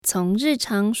从日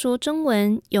常说中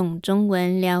文，用中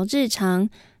文聊日常，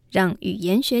让语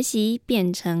言学习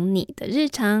变成你的日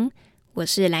常。我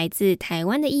是来自台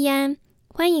湾的易安，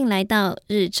欢迎来到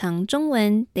日常中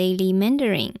文 Daily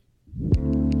Mandarin。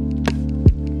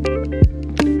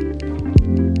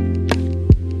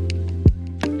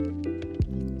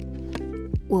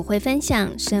我会分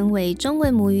享身为中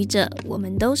文母语者，我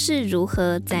们都是如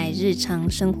何在日常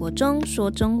生活中说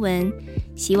中文，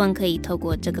希望可以透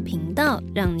过这个频道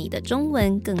让你的中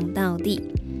文更道地。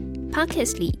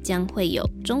 Podcast 里将会有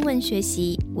中文学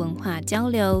习、文化交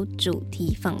流、主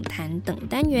题访谈等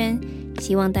单元，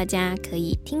希望大家可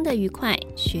以听得愉快，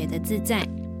学得自在。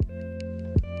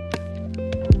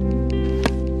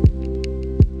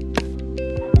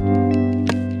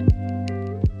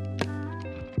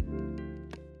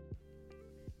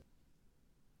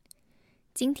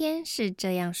今天是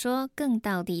这样说更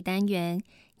道地单元，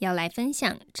要来分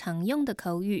享常用的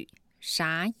口语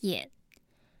傻眼。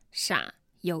傻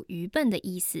有愚笨的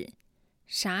意思，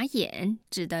傻眼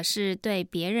指的是对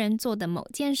别人做的某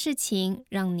件事情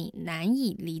让你难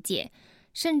以理解，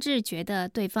甚至觉得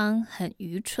对方很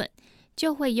愚蠢，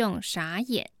就会用傻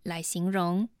眼来形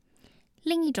容。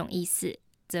另一种意思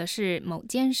则是某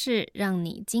件事让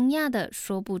你惊讶的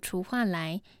说不出话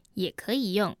来，也可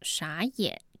以用傻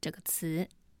眼这个词。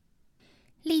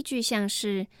例句像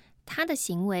是他的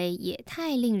行为也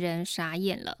太令人傻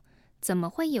眼了，怎么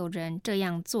会有人这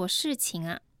样做事情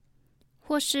啊？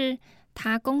或是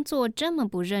他工作这么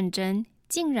不认真，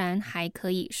竟然还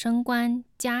可以升官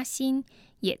加薪，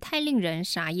也太令人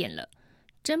傻眼了，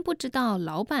真不知道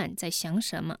老板在想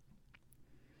什么。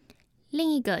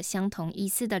另一个相同意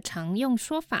思的常用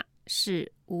说法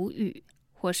是无语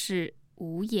或是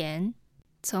无言。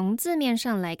从字面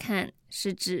上来看，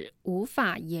是指无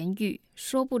法言语、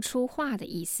说不出话的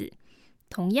意思，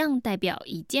同样代表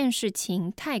一件事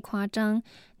情太夸张，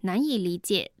难以理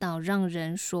解到让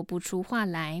人说不出话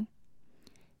来。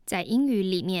在英语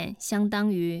里面，相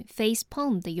当于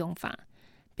Facepalm 的用法，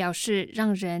表示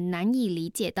让人难以理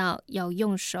解到要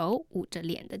用手捂着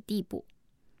脸的地步。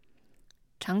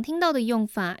常听到的用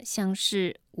法像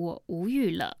是我无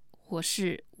语了，或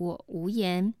是我无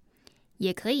言，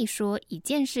也可以说一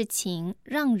件事情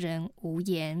让人无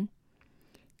言。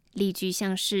例句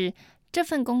像是这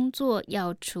份工作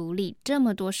要处理这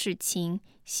么多事情，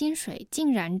薪水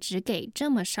竟然只给这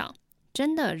么少，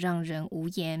真的让人无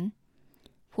言。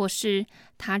或是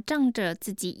他仗着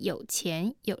自己有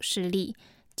钱有势力，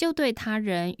就对他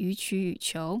人予取予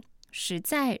求，实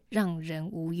在让人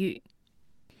无语。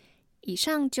以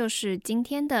上就是今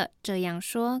天的这样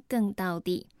说更道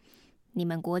地。你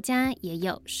们国家也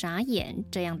有傻眼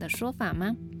这样的说法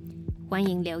吗？欢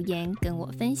迎留言跟我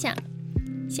分享。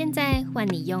现在换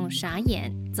你用傻眼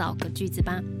造个句子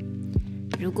吧。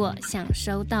如果想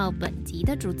收到本集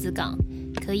的逐字稿，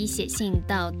可以写信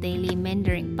到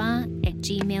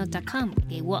dailymandarin8@gmail.com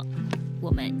给我。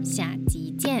我们下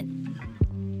集见。